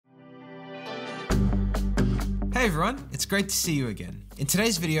Hey everyone, it's great to see you again. In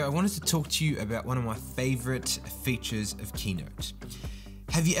today's video, I wanted to talk to you about one of my favorite features of Keynote.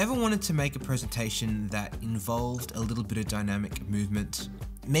 Have you ever wanted to make a presentation that involved a little bit of dynamic movement?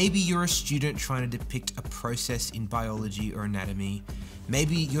 Maybe you're a student trying to depict a process in biology or anatomy.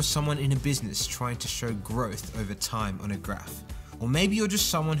 Maybe you're someone in a business trying to show growth over time on a graph. Or maybe you're just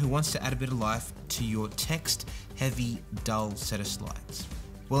someone who wants to add a bit of life to your text-heavy, dull set of slides.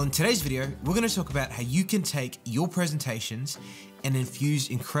 Well, in today's video, we're going to talk about how you can take your presentations and infuse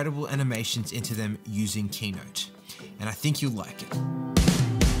incredible animations into them using Keynote. And I think you'll like it.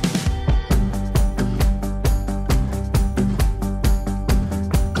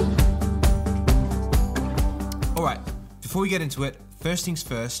 All right, before we get into it, first things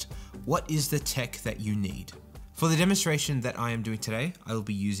first, what is the tech that you need? For the demonstration that I am doing today, I will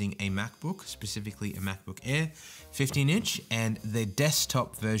be using a MacBook, specifically a MacBook Air 15-inch, and the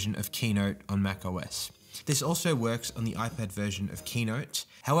desktop version of Keynote on macOS. This also works on the iPad version of Keynote.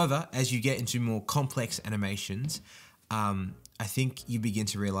 However, as you get into more complex animations, I think you begin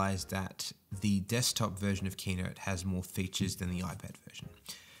to realize that the desktop version of Keynote has more features than the iPad version.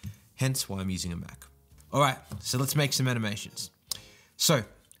 Hence why I'm using a Mac. All right, so let's make some animations. So,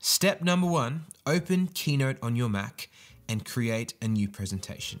 step number one, open Keynote on your Mac and create a new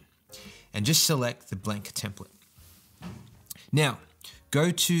presentation. And just select the blank template. Now, go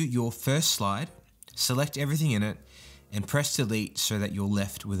to your first slide, select everything in it, and press delete so that you're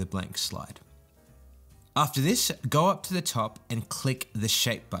left with a blank slide. After this, go up to the top and click the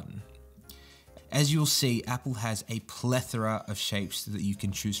shape button. As you'll see, Apple has a plethora of shapes that you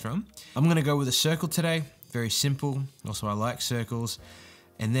can choose from. I'm gonna go with a circle today, very simple. Also, I like circles.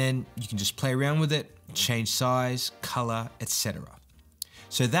 And then you can just play around with it, change size, color, etc.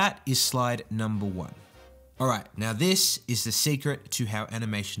 So that is slide number one. All right, now this is the secret to how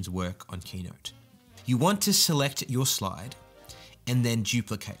animations work on Keynote. You want to select your slide and then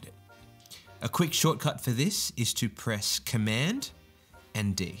duplicate it. A quick shortcut for this is to press Command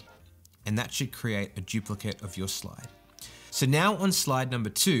and D, and that should create a duplicate of your slide. So now on slide number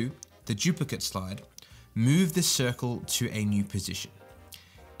two, the duplicate slide, move the circle to a new position.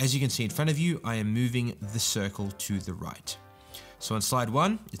 As you can see in front of you, I am moving the circle to the right. So on slide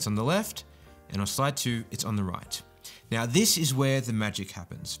one, it's on the left, and on slide two, it's on the right. Now this is where the magic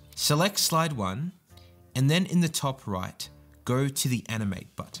happens. Select slide one, and then in the top right, go to the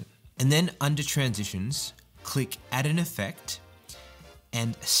Animate button. And then under Transitions, click Add an Effect,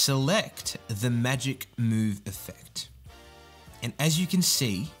 and select the Magic Move effect. And as you can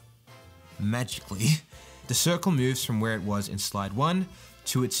see, magically, the circle moves from where it was in slide one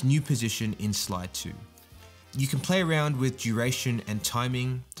to its new position in slide two. You can play around with duration and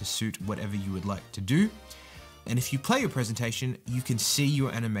timing to suit whatever you would like to do. And if you play your presentation, you can see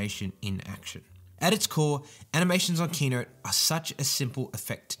your animation in action. At its core, animations on Keynote are such a simple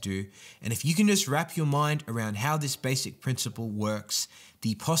effect to do. And if you can just wrap your mind around how this basic principle works,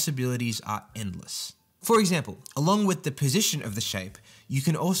 the possibilities are endless. For example, along with the position of the shape, you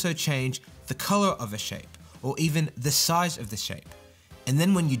can also change the color of a shape or even the size of the shape. And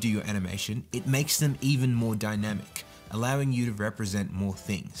then when you do your animation, it makes them even more dynamic, allowing you to represent more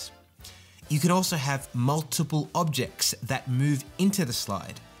things. You can also have multiple objects that move into the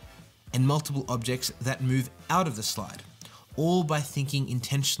slide and multiple objects that move out of the slide, all by thinking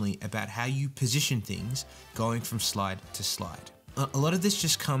intentionally about how you position things going from slide to slide. A lot of this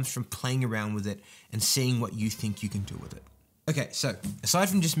just comes from playing around with it and seeing what you think you can do with it. Okay, so aside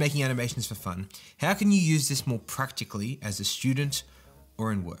from just making animations for fun, how can you use this more practically as a student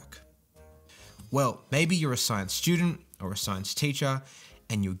or in work? Well, maybe you're a science student or a science teacher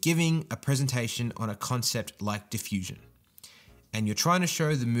and you're giving a presentation on a concept like diffusion. And you're trying to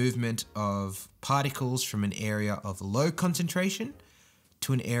show the movement of particles from an area of low concentration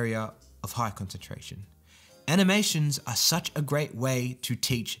to an area of high concentration. Animations are such a great way to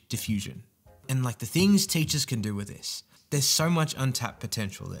teach diffusion. And like the things teachers can do with this, there's so much untapped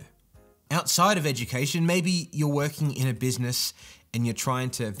potential there. Outside of education, maybe you're working in a business and you're trying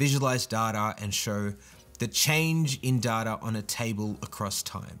to visualize data and show the change in data on a table across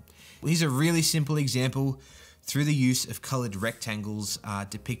time. Here's a really simple example through the use of colored rectangles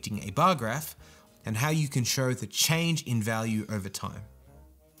depicting a bar graph and how you can show the change in value over time.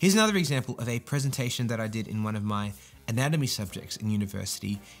 Here's another example of a presentation that I did in one of my anatomy subjects in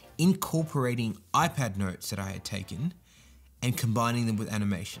university, incorporating iPad notes that I had taken and combining them with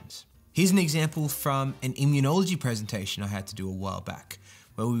animations. Here's an example from an immunology presentation I had to do a while back,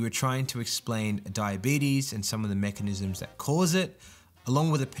 where we were trying to explain diabetes and some of the mechanisms that cause it,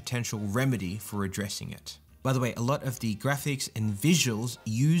 along with a potential remedy for addressing it. By the way, a lot of the graphics and visuals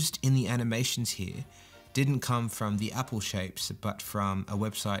used in the animations here didn't come from the apple shapes, but from a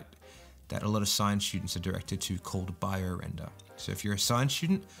website that a lot of science students are directed to called BioRender. So if you're a science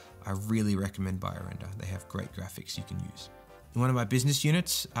student, I really recommend BioRender. They have great graphics you can use. In one of my business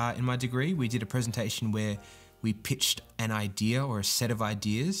units in my degree, we did a presentation where we pitched an idea or a set of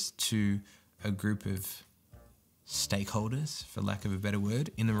ideas to a group of stakeholders, for lack of a better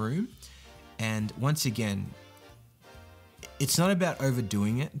word, in the room. And once again, it's not about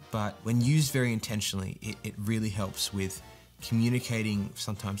overdoing it, but when used very intentionally, it really helps with communicating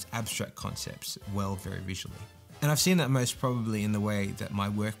sometimes abstract concepts well, very visually. And I've seen that most probably in the way that my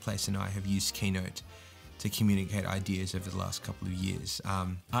workplace and I have used Keynote to communicate ideas over the last couple of years.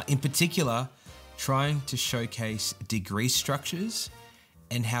 In particular, trying to showcase degree structures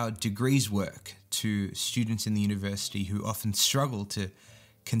and how degrees work to students in the university who often struggle to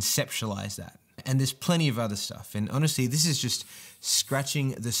conceptualize that. And there's plenty of other stuff. And honestly, this is just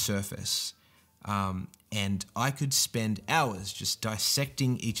scratching the surface. And I could spend hours just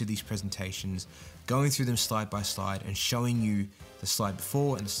dissecting each of these presentations, going through them slide by slide and showing you the slide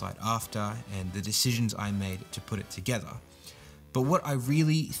before and the slide after and the decisions I made to put it together. But what I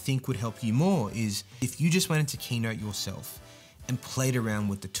really think would help you more is if you just went into Keynote yourself and played around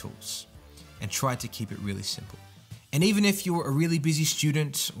with the tools and tried to keep it really simple. And even if you're a really busy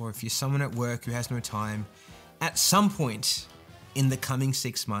student or if you're someone at work who has no time, at some point in the coming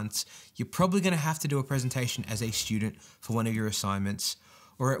 6 months, you're probably going to have to do a presentation as a student for one of your assignments.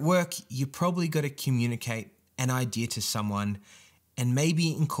 Or at work, you probably got to communicate an idea to someone, and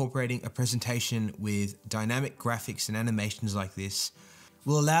maybe incorporating a presentation with dynamic graphics and animations like this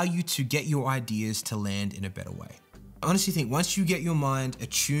will allow you to get your ideas to land in a better way. I honestly think once you get your mind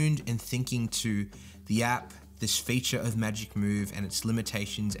attuned and thinking to the app, this feature of Magic Move and its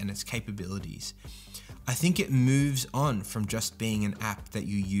limitations and its capabilities, I think it moves on from just being an app that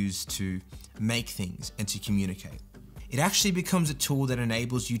you use to make things and to communicate. It actually becomes a tool that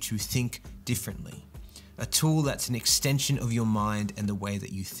enables you to think differently. A tool that's an extension of your mind and the way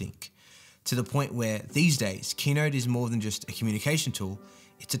that you think. To the point where these days, Keynote is more than just a communication tool.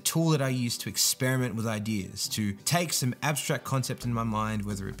 It's a tool that I use to experiment with ideas, to take some abstract concept in my mind,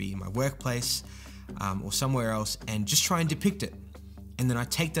 whether it be in my workplace or somewhere else, and just try and depict it. And then I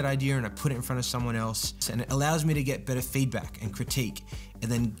take that idea and I put it in front of someone else, and it allows me to get better feedback and critique,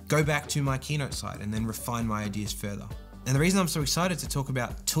 and then go back to my Keynote slide and then refine my ideas further. And the reason I'm so excited to talk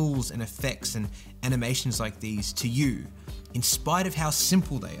about tools and effects and animations like these to you, in spite of how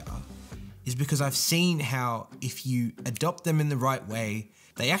simple they are, is because I've seen how if you adopt them in the right way,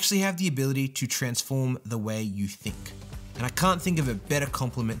 they actually have the ability to transform the way you think. And I can't think of a better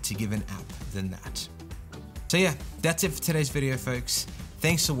compliment to give an app than that. So yeah, that's it for today's video, folks.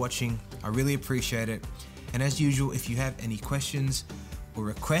 Thanks for watching. I really appreciate it. And as usual, if you have any questions or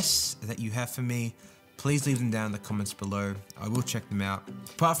requests that you have for me, please leave them down in the comments below. I will check them out.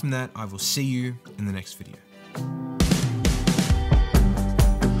 Apart from that, I will see you in the next video.